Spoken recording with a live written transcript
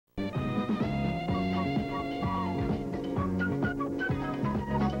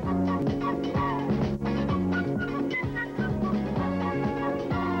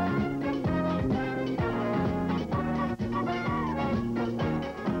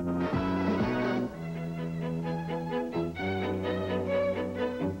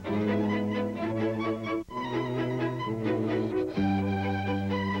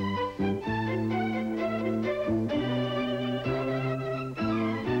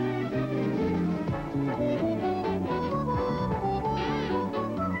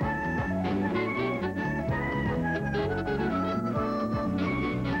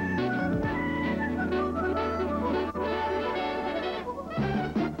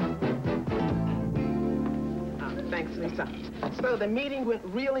Thanks, Lisa. So the meeting went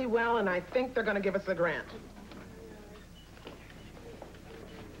really well, and I think they're going to give us a grant.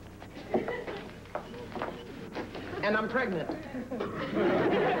 And I'm pregnant.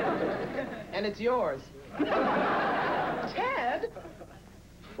 And it's yours. Ted?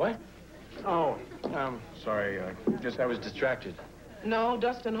 What? Oh, sorry. I was distracted. No,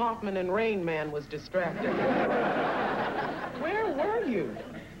 Dustin Hoffman and Rain Man was distracted. Where were you?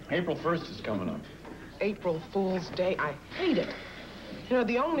 April 1st is coming up. April Fool's Day. I hate it. You know,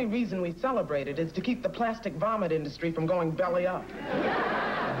 the only reason we celebrate it is to keep the plastic vomit industry from going belly up.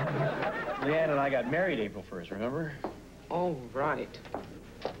 Leanne and I got married April 1st, remember? Oh, right.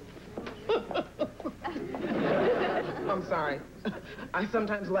 I'm sorry. I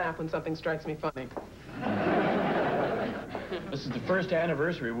sometimes laugh when something strikes me funny. This is the first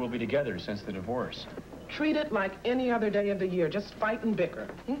anniversary we'll be together since the divorce. Treat it like any other day of the year. Just fight and bicker.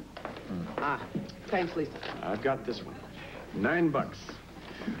 Ah, thanks, Lisa. I've got this one. $9.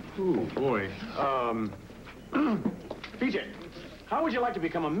 Ooh, boy. PJ, how would you like to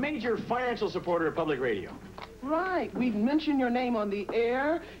become a major financial supporter of public radio? Right. We'd mention your name on the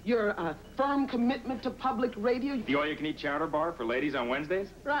air, your firm commitment to public radio. The all-you-can-eat chowder bar for ladies on Wednesdays?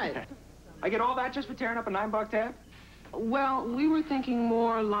 Right. I get all that just for tearing up a $9 tab? Well, we were thinking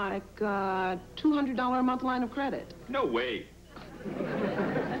more like $200 a month line of credit. No way.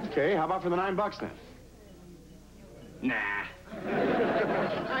 Okay, how about for the $9 then? Nah.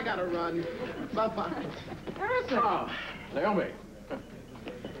 I gotta run. Bye-bye. Harrison. Ah, Naomi.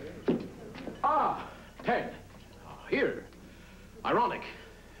 Ah, Ted. Here. Ironic.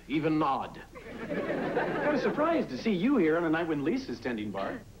 Even odd. Kind of surprised to see you here on a night when Lisa's tending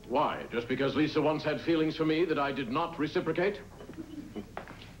bar. Why? Just because Lisa once had feelings for me that I did not reciprocate?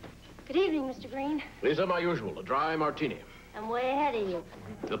 Good evening, Mr. Green. Lisa, my usual, a dry martini. I'm way ahead of you.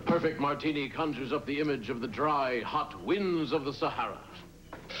 The perfect martini conjures up the image of the dry, hot winds of the Sahara.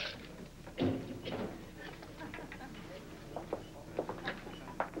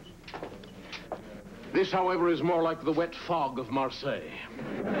 This, however, is more like the wet fog of Marseille.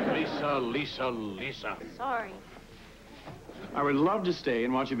 Lisa, Lisa, Lisa. Sorry. I would love to stay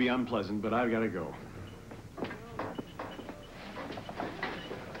and watch you be unpleasant, but I've got to go.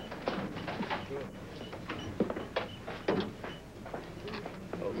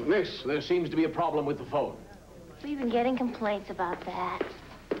 Miss, there seems to be a problem with the phone. We've been getting complaints about that.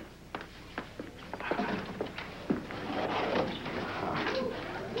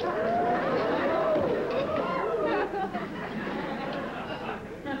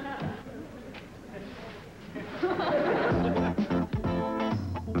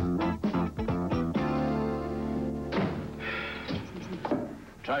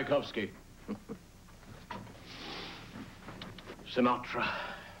 Tchaikovsky. Sinatra.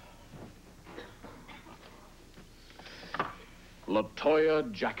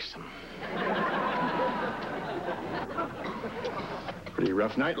 LaToya Jackson. Pretty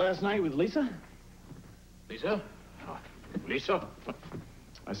rough night last night with Lisa? Lisa? Oh, Lisa?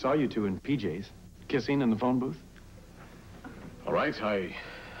 I saw you two in PJs, kissing in the phone booth. All right, I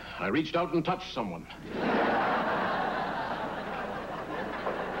reached out and touched someone.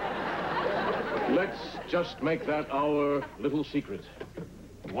 Let's just make that our little secret.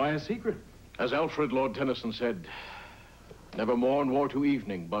 Why a secret? As Alfred Lord Tennyson said, never morn wore to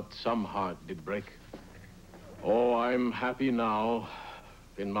evening, but some heart did break. Oh, I'm happy now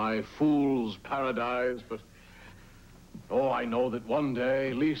in my fool's paradise, but oh, I know that one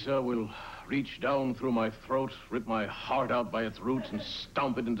day Lisa will reach down through my throat, rip my heart out by its roots, and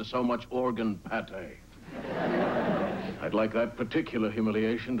stomp it into so much organ pate. I'd like that particular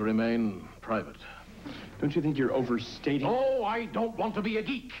humiliation to remain private. Don't you think you're overstating? Oh, I don't want to be a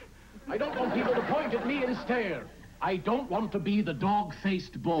geek. I don't want people to point at me and stare. I don't want to be the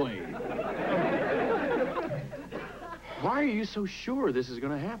dog-faced boy. Why are you so sure this is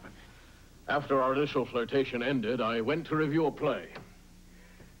going to happen? After our initial flirtation ended, I went to review a play.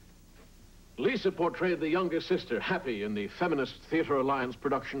 Lisa portrayed the younger sister, Happy, in the Feminist Theater Alliance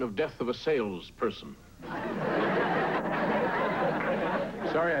production of Death of a Salesperson.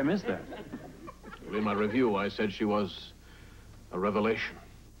 Sorry I missed that. In my review, I said she was a revelation.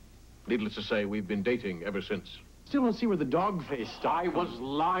 Needless to say, we've been dating ever since. Still don't see where the dog face stopped. I was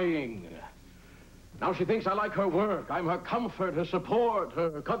lying. Now she thinks I like her work. I'm her comfort, her support,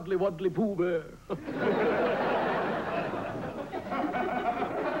 her cuddly-wuddly Pooh Bear.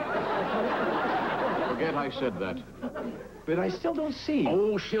 Forget I said that. But I still don't see.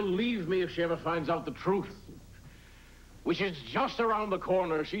 Oh, she'll leave me if she ever finds out the truth. Which is just around the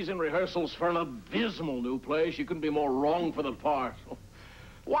corner. She's in rehearsals for an abysmal new play. She couldn't be more wrong for the part.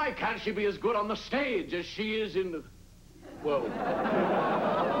 Why can't she be as good on the stage as she is in the... Well...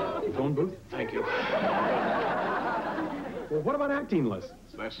 Phone booth? Thank you. Well, what about acting lessons?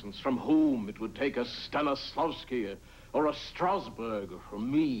 Lessons from whom? It would take a Stanislavski or a Strasberg or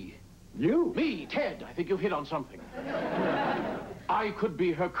me. You? Me, Ted. I think you've hit on something. I could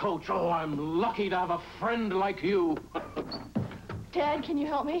be her coach. Oh, I'm lucky to have a friend like you. Dad, can you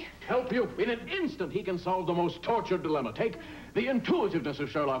help me? Help you? In an instant, he can solve the most tortured dilemma. Take the intuitiveness of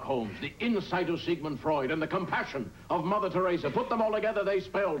Sherlock Holmes, the insight of Sigmund Freud, and the compassion of Mother Teresa. Put them all together, they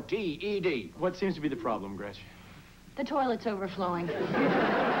spell T-E-D. What seems to be the problem, Gretch? The toilet's overflowing.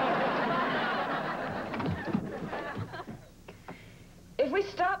 If we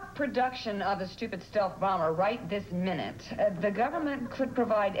stop production of the stupid stealth bomber right this minute, the government could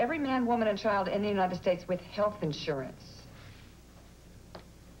provide every man, woman, and child in the United States with health insurance.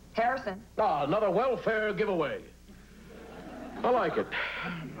 Harrison. Ah, another welfare giveaway. I like it.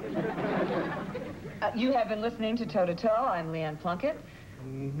 You have been listening to Toe to Toe. I'm Leanne Plunkett.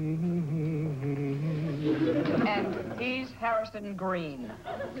 And he's Harrison Green.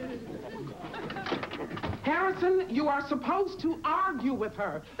 Harrison, you are supposed to argue with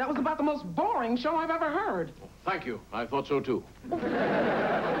her. That was about the most boring show I've ever heard. Thank you. I thought so, too.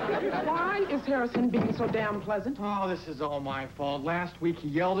 Why is Harrison being so damn pleasant? Oh, this is all my fault. Last week he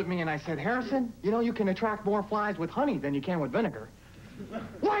yelled at me and I said, Harrison, you know you can attract more flies with honey than you can with vinegar.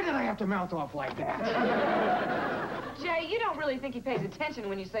 Why did I have to mouth off like that? Jay, you don't really think he pays attention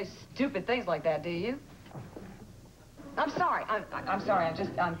when you say stupid things like that, do you? I'm sorry. I'm sorry.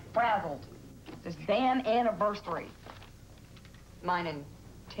 I'm frazzled. This damn anniversary. Mine and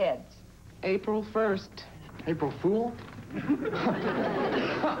Ted's. April 1st. April Fool?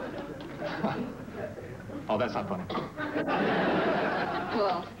 Oh, that's not funny.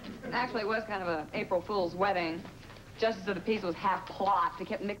 Well, actually, it was kind of an April Fool's wedding. Justice of the Peace was half plot. They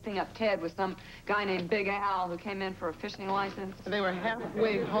kept mixing up Ted with some guy named Big Al who came in for a fishing license. They were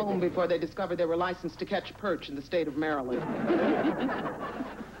halfway home before they discovered they were licensed to catch perch in the state of Maryland.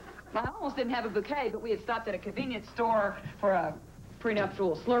 I almost didn't have a bouquet, but we had stopped at a convenience store for a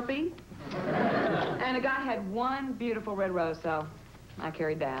prenuptial Slurpee. And a guy had one beautiful red rose, so I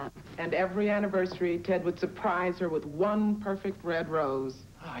carried that. And every anniversary, Ted would surprise her with one perfect red rose.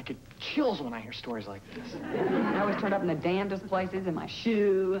 Oh, I get chills when I hear stories like this. I always turned up in the damnedest places, in my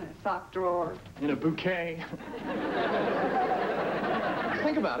shoe, in a sock drawer. In a bouquet.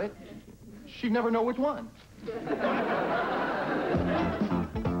 Think about it. She'd never know which one.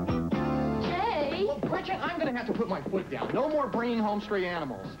 Jay! Well, Gretchen, I'm gonna have to put my foot down. No more bringing home stray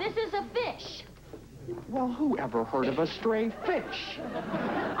animals. This is a fish. Well, who ever heard of a stray fish?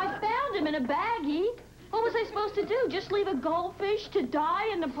 I found him in a baggie. What was I supposed to do? Just leave a goldfish to die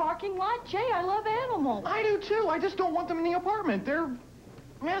in the parking lot? Jay, I love animals. I do too. I just don't want them in the apartment. They're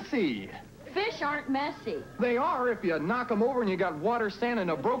messy. Fish aren't messy. They are if you knock them over and you got water, sand, and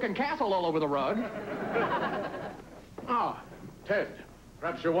a broken castle all over the rug. Ah, Ted.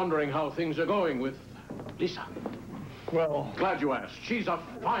 Perhaps you're wondering how things are going with Lisa. Well, Glad you asked. She's a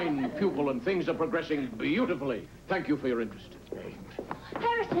fine pupil and things are progressing beautifully. Thank you for your interest.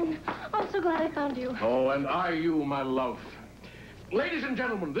 Harrison, I'm so glad I found you. Oh, and I you, my love. Ladies and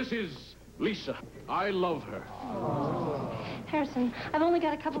gentlemen, this is Lisa. I love her. Harrison, I've only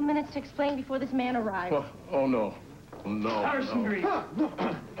got a couple minutes to explain before this man arrives. Oh, no. No. Harrison no. Green.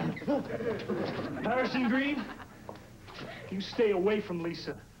 Harrison Green, you stay away from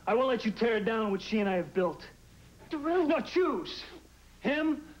Lisa. I won't let you tear down what she and I have built. Drew. No, choose.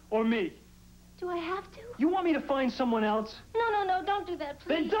 Him or me. Do I have to? You want me to find someone else? No, don't do that,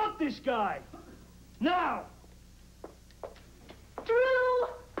 Then please. dump this guy. Now. Drew!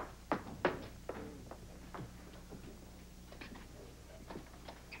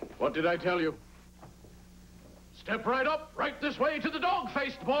 What did I tell you? Step right up, right this way to the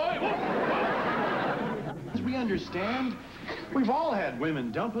dog-faced boy. As we understand, we've all had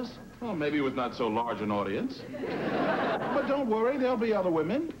women dump us. Well, maybe with not so large an audience. But don't worry, there'll be other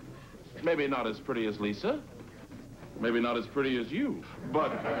women. Maybe not as pretty as Lisa. Maybe not as pretty as you. But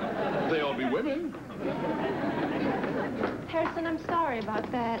they'll be women. Harrison, I'm sorry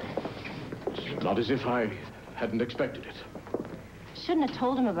about that. Not as if I hadn't expected it. Shouldn't have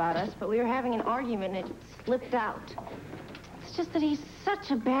told him about us, but we were having an argument and it slipped out. It's just that he's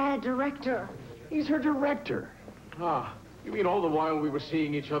such a bad director. He's her director. Ah, you mean all the while we were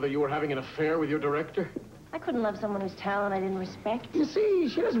seeing each other, you were having an affair with your director? I couldn't love someone whose talent I didn't respect. You see,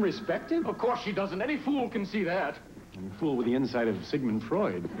 she doesn't respect him. Of course she doesn't. Any fool can see that. A fool with the insight of Sigmund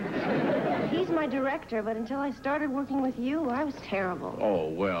Freud. He's my director, but until I started working with you, I was terrible. Oh,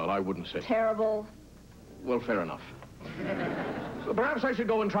 well, I wouldn't say. Terrible. Well, fair enough. So perhaps I should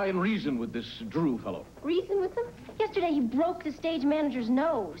go and try and reason with this Drew fellow. Reason with him? Yesterday he broke the stage manager's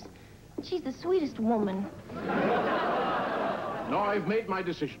nose. She's the sweetest woman. No, I've made my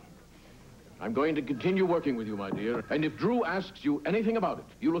decision. I'm going to continue working with you, my dear. And if Drew asks you anything about it,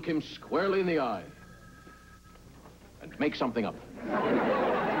 you look him squarely in the eye. And make something up.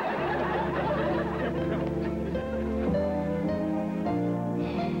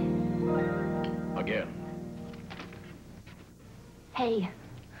 Again. Hey,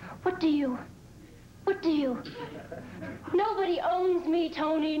 what do you... Nobody owns me,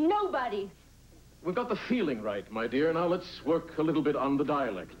 Tony, nobody. We've got the feeling right, my dear. Now let's work a little bit on the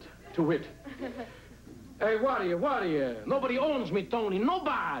dialect. To wit. Hey, what are you? Nobody owns me, Tony,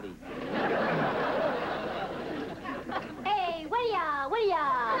 nobody. Hey, what are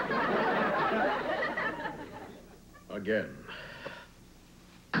ya? Again.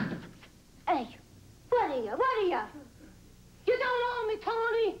 Hey, what are ya? You don't own me,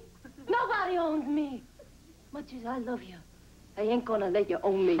 Tony. Nobody owns me. Much as I love you, I ain't gonna let you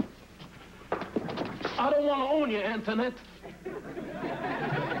own me. I don't want to own you, Antoinette.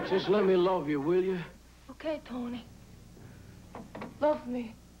 Just let me love you, will you? Okay, Tony. Love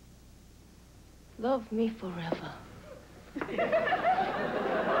me. Love me forever.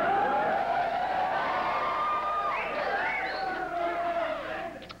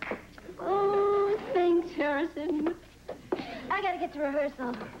 Oh, thanks, Harrison. I gotta get to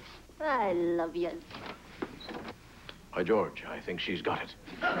rehearsal. I love you. By George, I think she's got it.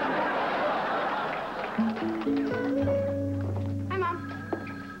 Hi, Mom.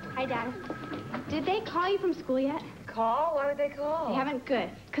 Hi, Dad. Did they call you from school yet? Call? Why would they call? They haven't. Good.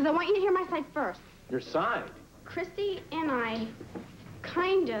 Because I want you to hear my side first. Your side? Christy and I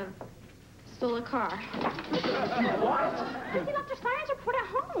kind of stole a car. What? Christy left her science report at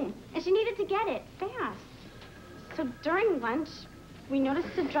home, and she needed to get it fast. So during lunch, we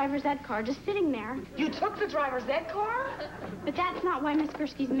noticed the driver's ed car just sitting there. You took the driver's ed car? But that's not why Miss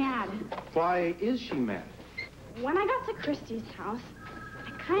Gursky's mad. Why is she mad? When I got to Christy's house, I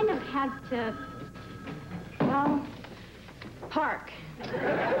kind of had to, well, park.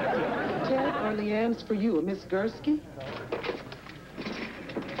 Ted, are Leanne's for you, Miss Gursky?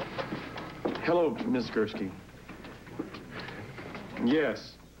 Hello, Miss Gursky.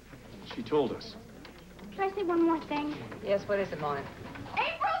 Yes, she told us. Can I say one more thing? Yes, what is it, Molly?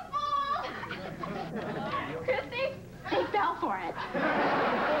 April Fool! Christy, they fell for it.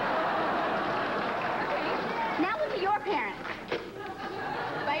 Now look at your parents.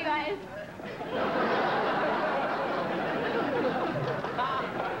 Bye, guys.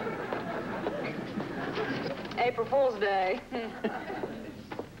 April Fool's Day.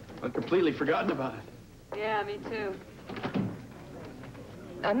 I'd completely forgotten about it. Yeah, me too.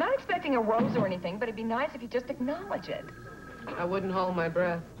 I'm not expecting a rose or anything, but it'd be nice if you just acknowledge it. I wouldn't hold my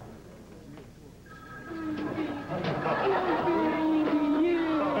breath.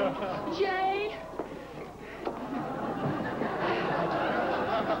 Jay!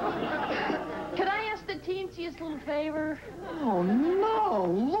 Can I ask the teensiest little favor? Oh, no,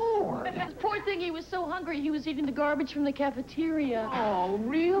 Lord. This poor thing, he was so hungry, he was eating the garbage from the cafeteria. Oh,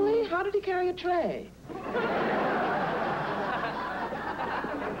 really? How did he carry a tray?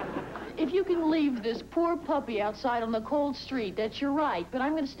 If you can leave this poor puppy outside on the cold street, that's your right, but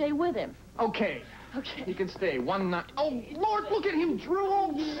I'm going to stay with him. Okay. Okay. You can stay one night. Oh, Lord, look at him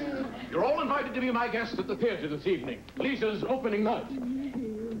drool. You're all invited to be my guests at the theater this evening. Lisa's opening night.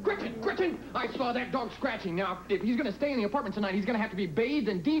 Gretchen, I saw that dog scratching. Now, if he's going to stay in the apartment tonight, he's going to have to be bathed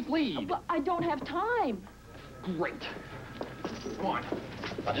and defleed. But I don't have time. Great. Come on.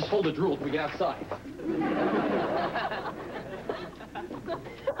 Now, just hold the drool till we get outside.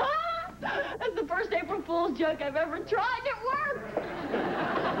 That's the first April Fool's joke I've ever tried. It worked!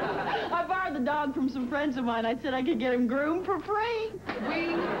 I borrowed the dog from some friends of mine. I said I could get him groomed for free.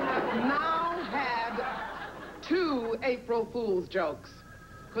 We have now had 2 April Fool's jokes.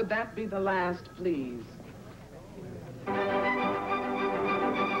 Could that be the last, please?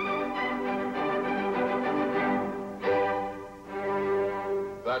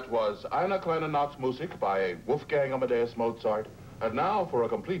 That was Eine kleine Nachtmusik by Wolfgang Amadeus Mozart. And now, for a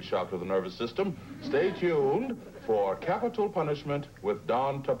complete shock to the nervous system, stay tuned for Capital Punishment with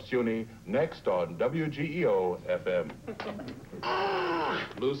Don Topsuni next on WGEO-FM.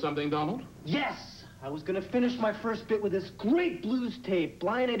 Lose something, Donald? Yes! I was gonna finish my first bit with this great blues tape,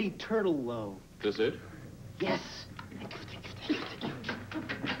 Blind Eddie Turtlelow. This it? Yes.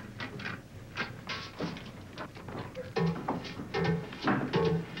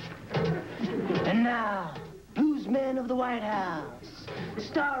 And now, bluesmen of the White House,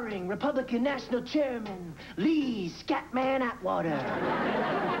 Starring Republican National Chairman Lee Scatman Atwater.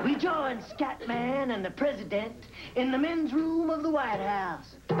 We join Scatman and the President in the men's room of the White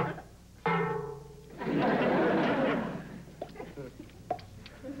House.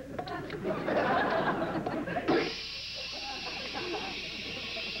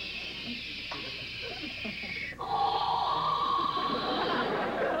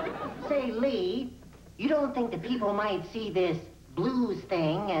 Say, Lee, you don't think that people might see this blues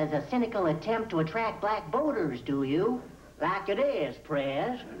thing as a cynical attempt to attract black voters, do you? Like it is,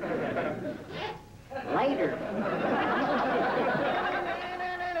 Prez. Later.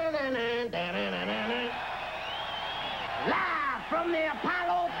 Live from the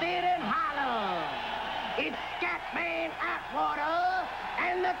Apollo Theater in Harlem, it's Scatman Atwater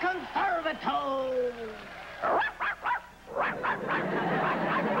and the Conservators.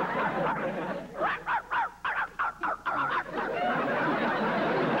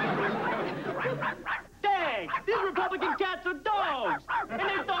 Dang, these Republican cats are dogs, and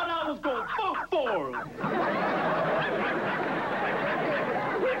they thought I was going to vote for them.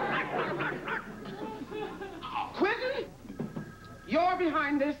 Quentin, you're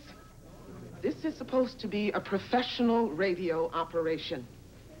behind this. This is supposed to be a professional radio operation.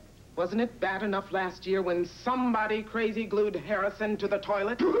 Wasn't it bad enough last year when somebody crazy glued Harrison to the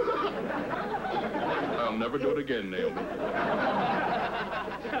toilet? I'll never do it again, Naomi.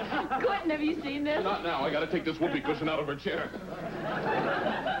 Quentin, have you seen this? Not now. I gotta take this whoopee cushion out of her chair.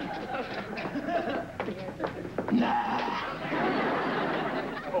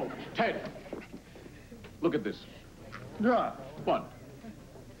 Oh, Ted. Look at this. Yeah. What?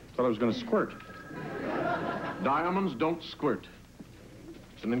 Thought I was gonna squirt. Diamonds don't squirt.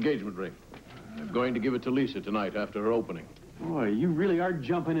 It's an engagement ring. I'm going to give it to Lisa tonight after her opening. Boy, you really are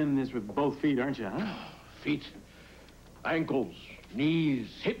jumping in this with both feet, aren't you, huh? Feet, ankles, knees,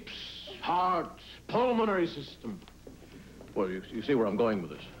 hips, heart, pulmonary system. Well, you see where I'm going with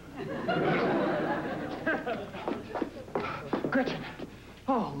this. Gretchen.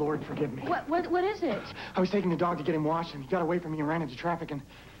 Oh, Lord, forgive me. What is it? I was taking the dog to get him washed, and he got away from me and ran into traffic, and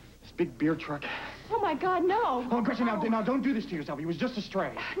this big beer truck. Oh, my God, no. Oh, Gretchen, now don't do this to yourself. He was just a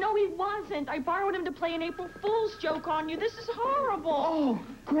stray. No, he wasn't. I borrowed him to play an April Fool's joke on you. This is horrible. Oh,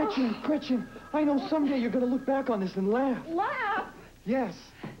 Gretchen, I know someday you're going to look back on this and laugh. Laugh? Yes.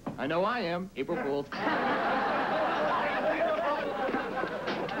 I know I am. April Fool's.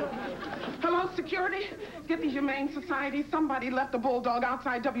 Hello, security? Get the Humane Society. Somebody left a bulldog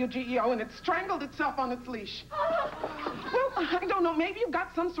outside WGEO and it strangled itself on its leash. Well, I don't know. Maybe you've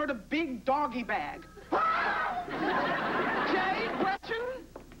got some sort of big doggy bag. Jay, Gretchen?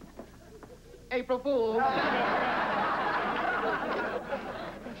 April Fool.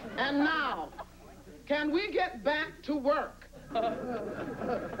 And now, can we get back to work?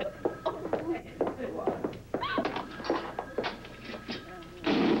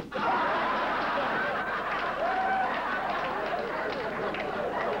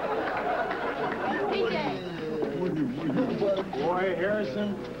 Boy,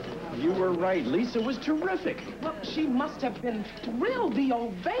 Harrison, you were right. Lisa was terrific. Well, she must have been thrilled. The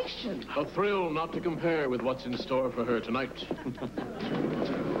ovation. A thrill not to compare with what's in store for her tonight.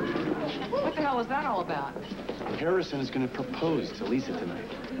 What the hell is that all about? Harrison is going to propose to Lisa tonight.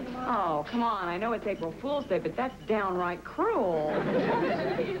 Oh, come on. I know it's April Fool's Day, but that's downright cruel.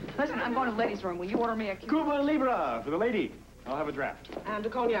 Listen, I'm going to the ladies' room. Will you order me a... Cuba Libre for the lady. I'll have a draft. And a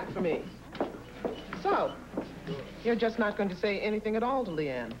cognac for me. So, you're just not going to say anything at all to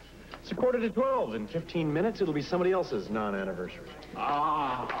Leanne? It's a 11:45. In 15 minutes, it'll be somebody else's non-anniversary.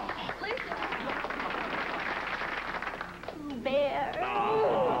 Ah. Bear.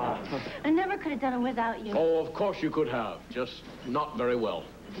 I never could have done it without you. Oh, of course you could have. Just not very well.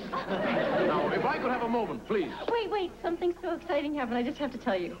 Now, if I could have a moment, please. Wait. Something so exciting happened. I just have to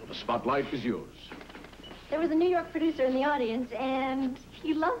tell you. The spotlight is yours. There was a New York producer in the audience, and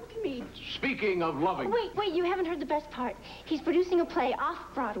he loved me. Speaking of loving... Wait, you haven't heard the best part. He's producing a play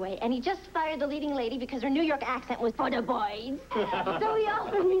off-Broadway, and he just fired the leading lady because her New York accent was for the boys. So he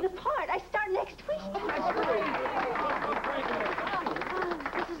offered me the part. I start next week.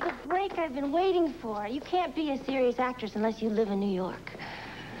 This is the break I've been waiting for. You can't be a serious actress unless you live in New York.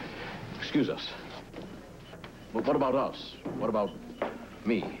 Excuse us. But what about us? What about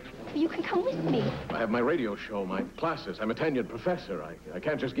me? You can come with me. I have my radio show, my classes. I'm a tenured professor. I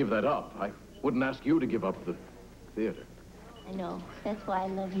can't just give that up. I wouldn't ask you to give up the theater. I know. That's why I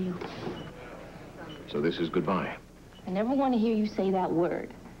love you. So this is goodbye. I never want to hear you say that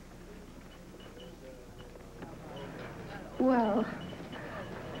word. Well,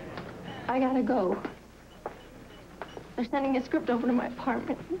 I gotta go. They're sending a script over to my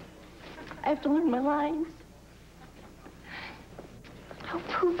apartment. I have to learn my lines. How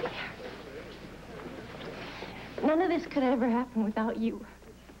poopy. None of this could ever happen without you.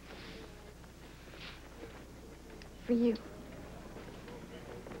 For you.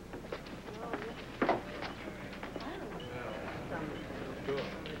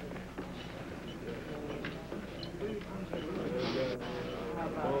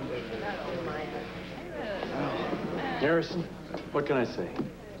 Harrison, what can I say?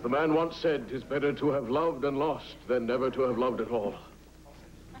 The man once said, "'Tis better to have loved and lost than never to have loved at all."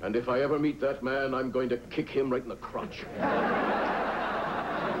 And if I ever meet that man, I'm going to kick him right in the crotch.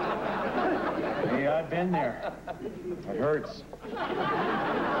 Hey, I've been there. It hurts.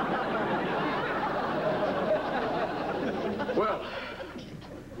 Well,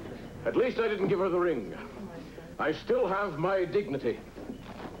 at least I didn't give her the ring. I still have my dignity.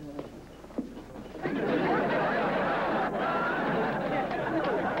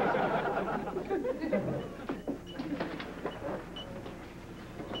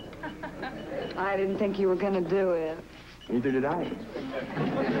 I didn't think you were going to do it. Neither did I.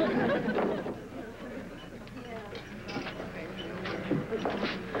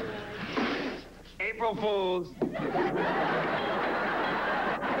 April Fools!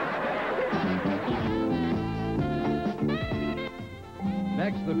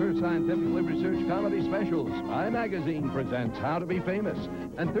 Next, the first scientifically researched comedy specials. iMagazine presents How to Be Famous.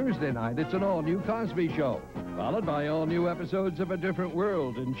 And Thursday night, it's an all-new Cosby Show, followed by all-new episodes of A Different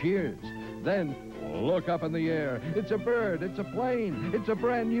World and Cheers. Then, look up in the air. It's a bird, it's a plane, it's a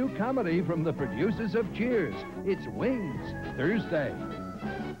brand new comedy from the producers of Cheers. It's Wings, Thursday.